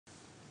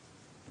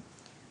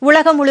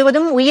உலகம்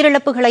முழுவதும்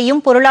உயிரிழப்புகளையும்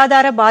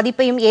பொருளாதார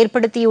பாதிப்பையும்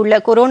ஏற்படுத்தியுள்ள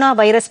கொரோனா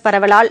வைரஸ்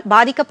பரவலால்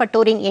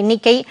பாதிக்கப்பட்டோரின்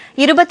எண்ணிக்கை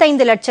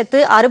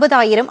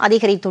 25,60,000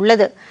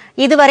 அதிகரித்துள்ளது.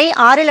 இதுவரை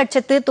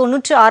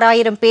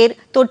 6,96,000 பேர்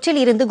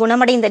தொற்றில் இருந்து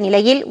குணமடைந்த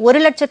நிலையில்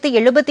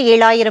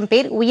 1,77,000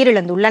 பேர்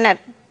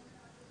உயிரிழந்துள்ளனர்.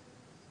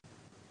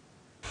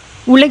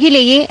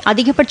 உலகிலேயே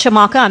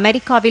அதிகபட்சமாக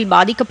அமெரிக்காவில்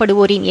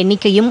பாதிக்கப்படுவோரின்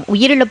எண்ணிக்கையும்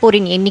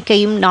உயிரிழப்போரின்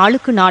எண்ணிக்கையும்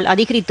நாளுக்கு நாள்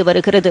அதிகரித்து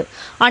வருகிறது.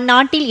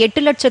 அந்நாட்டில்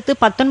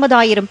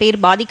 8,19,000 பேர்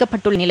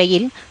பாதிக்கப்பட்டுள்ள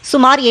நிலையில்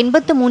சுமார்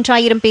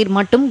 83,000 பேர்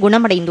மட்டும்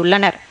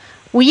குணமடைந்துள்ளனர்.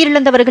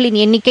 உயிரிழந்தவர்களின்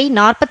எண்ணிக்கை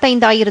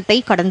 45,000-ஐ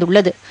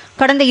கடந்துள்ளது.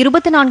 கடந்த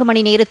 24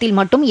 மணி நேரத்தில்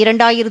மட்டும்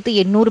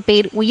 2,800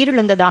 பேர்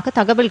உயிரிழந்ததாக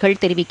தகவல்கள்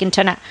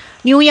தெரிவிக்கின்றன.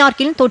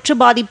 நியூயார்க்கில் தொற்று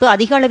பாதிப்பு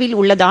அதிக அளவில்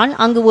உள்ளதால்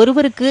அங்கு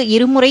ஒருவருக்கு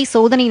இருமுறை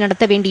சோதனை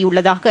நடத்த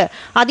வேண்டியுள்ளதாக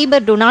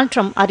அதிபர் டொனால்ட்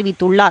ட்ரம்ப்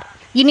அறிவித்துள்ளார்.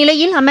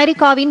 இந்நிலையில்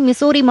அமெரிக்காவின்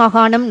மிசோரி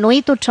மாகாணம்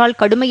நோய் தொற்றால்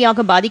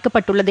கடுமையாக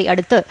பாதிக்கப்பட்டுள்ளதை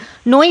அடுத்து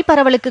நோய்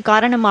பரவலுக்கு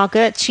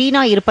காரணமாக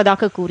சீனா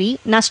இருப்பதாக கூறி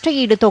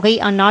நஷ்டஈடு தொகை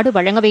அந்நாடு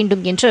வழங்க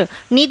வேண்டும் என்று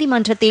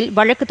நீதிமன்றத்தில்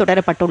வழக்கு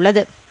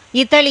தொடரப்பட்டுள்ளது.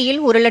 இத்தாலியில்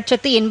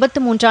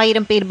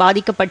 1,83,000 பேர்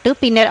பாதிக்கப்பட்டு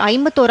பின்னர்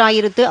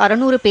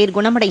 51,600 பேர்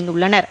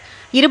குணமடைந்துள்ளனர்.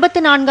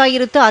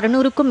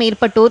 24,600க்கும்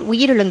மேற்பட்டோர்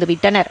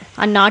உயிரிழந்துவிட்டனர்.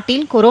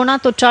 அந்நாட்டில் கொரோனா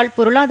தொற்றால்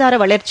பொருளாதார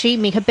வளர்ச்சி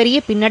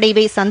மிகப்பெரிய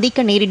பின்னடைவை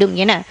சந்திக்க நேரிடும்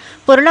என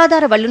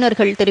பொருளாதார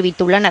வல்லுநர்கள்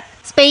தெரிவித்துள்ளனர்.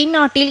 ஸ்பெயின்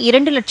நாட்டில்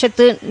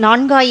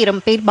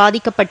 2,04,000 பேர்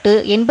பாதிக்கப்பட்டு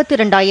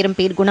 82,000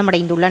 பேர்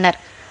குணமடைந்துள்ளனர்.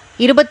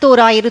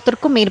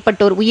 21,000க்கும்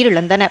மேற்பட்டோர்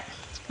உயிரிழந்தனர்.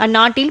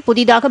 அந்நாட்டில்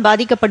புதிதாக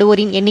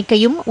பாதிக்கப்படுவோரின்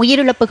எண்ணிக்கையும்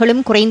உயிரிழப்புகளும்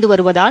குறைந்து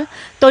வருவதால்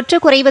தொற்று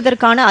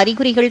குறைவதற்கான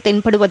அறிகுறிகள்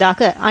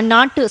தென்படுவதாக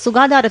அந்நாட்டு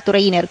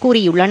சுகாதாரத்துறையினர்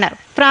கூறியுள்ளனர்.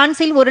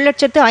 பிரான்சில்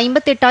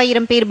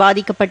 1,58,000 பேர்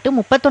பாதிக்கப்பட்டு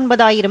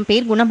 39,000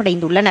 பேர்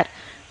குணமடைந்துள்ளனர்.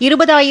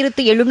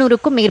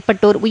 20,700க்கும்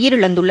மேற்பட்டோர்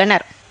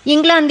உயிரிழந்துள்ளனர்.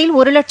 இங்கிலாந்தில்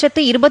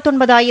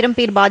 1,29,000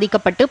 பேர்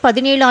பாதிக்கப்பட்டு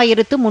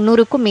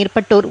 17,300க்கும்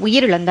மேற்பட்டோர்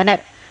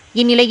உயிரிழந்தனர்.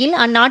 இந்நிலையில்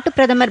அந்நாட்டு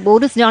பிரதமர்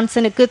போரிஸ்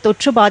ஜான்சனுக்கு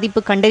தொற்று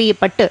பாதிப்பு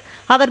கண்டறியப்பட்டு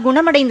அவர்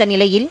குணமடைந்த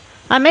நிலையில்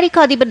அமெரிக்க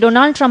அதிபர்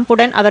டொனால்ட்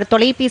ட்ரம்புடன் அவர்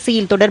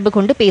தொலைபேசியில் தொடர்பு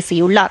கொண்டு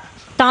பேசியுள்ளார்.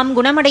 தாம்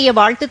குணமடைய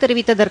வாழ்த்து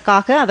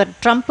தெரிவித்ததற்காக அவர்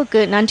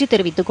ட்ரம்புக்கு நன்றி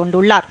தெரிவித்துக்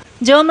கொண்டுள்ளார்.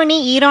 ஜெர்மனி,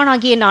 ஈரான்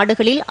ஆகிய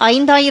நாடுகளில்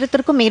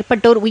 5,000க்கும்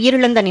மேற்பட்டோர்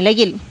உயிரிழந்த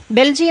நிலையில்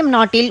பெல்ஜியம்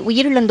நாட்டில்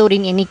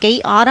உயிரிழந்தோரின் எண்ணிக்கை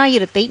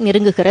 6,000-ஐ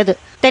நெருங்குகிறது.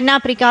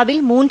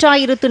 தென்னாப்பிரிக்காவில்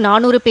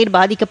 3,400 பேர்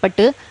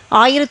பாதிக்கப்பட்டு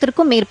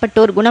 1,000க்கும்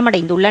மேற்பட்டோர்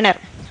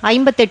குணமடைந்துள்ளனர்.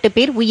 58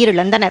 பேர்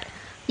உயிரிழந்தனர்.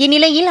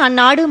 இந்நிலையில்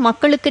அந்நாடு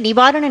மக்களுக்கு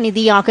நிவாரண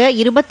நிதியாக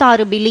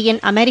 26 பில்லியன்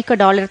அமெரிக்க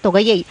டாலர்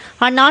தொகையை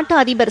அந்நாட்டு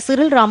அதிபர்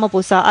சிரில்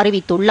ராமபோசா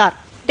அறிவித்துள்ளார்.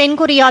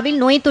 தென்கொரியாவில்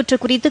நோய் தொற்று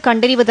குறித்து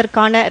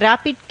கண்டறிவதற்கான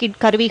ரேபிட் கிட்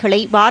கருவிகளை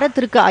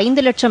வாரத்திற்கு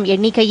 5 லட்சம்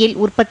எண்ணிக்கையில்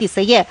உற்பத்தி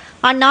செய்ய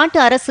அந்நாட்டு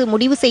அரசு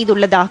முடிவு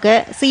செய்துள்ளதாக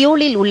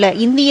சியோலில் உள்ள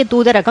இந்திய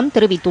தூதரகம்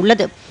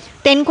தெரிவித்துள்ளது.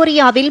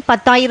 தென்கொரியாவில்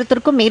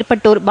 10,000க்கும்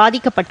மேற்பட்டோர்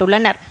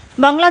பாதிக்கப்பட்டுள்ளனர்.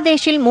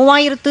 பங்களாதேஷில்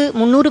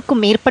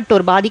 3,300க்கும்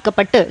மேற்பட்டோர்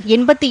பாதிக்கப்பட்டு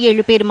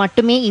 87 பேர்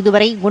மட்டுமே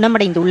இதுவரை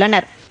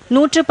குணமடைந்துள்ளனர்.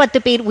 110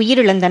 பேர்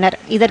உயிரிழந்தனர்.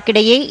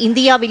 இதற்கிடையே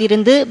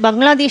இந்தியாவிலிருந்து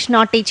பங்களாதேஷ்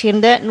நாட்டைச்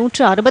சேர்ந்த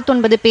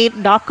 169 பேர்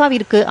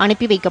டாக்காவிற்கு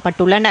அனுப்பி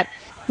வைக்கப்பட்டுள்ளனர்.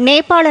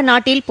 நேபாள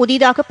நாட்டில்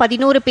புதிதாக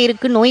 11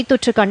 பேருக்கு நோய்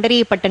தொற்று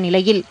கண்டறியப்பட்ட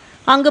நிலையில்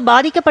அங்கு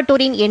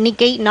பாதிக்கப்பட்டோரின்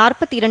எண்ணிக்கை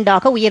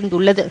 42ஆக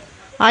உயர்ந்துள்ளது.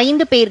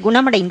 5 பேர்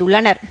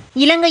குணமடைந்துள்ளனர்.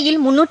 இலங்கையில்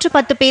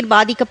 310 பேர்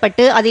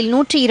பாதிக்கப்பட்டு அதில்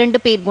 102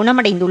 பேர்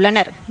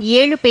குணமடைந்துள்ளனர்.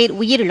 7 பேர்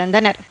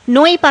உயிரிழந்தனர்.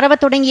 நோய்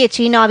பரவத் தொடங்கிய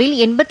சீனாவில்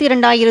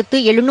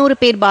 82,700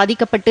 பேர்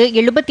பாதிக்கப்பட்டு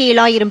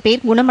 77,000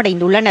 பேர்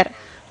குணமடைந்துள்ளனர்.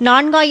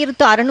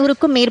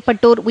 4,600க்கும்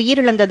மேற்பட்டோர்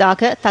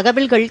உயிரிழந்ததாக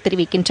தகவல்கள்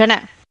தெரிவிக்கின்றன.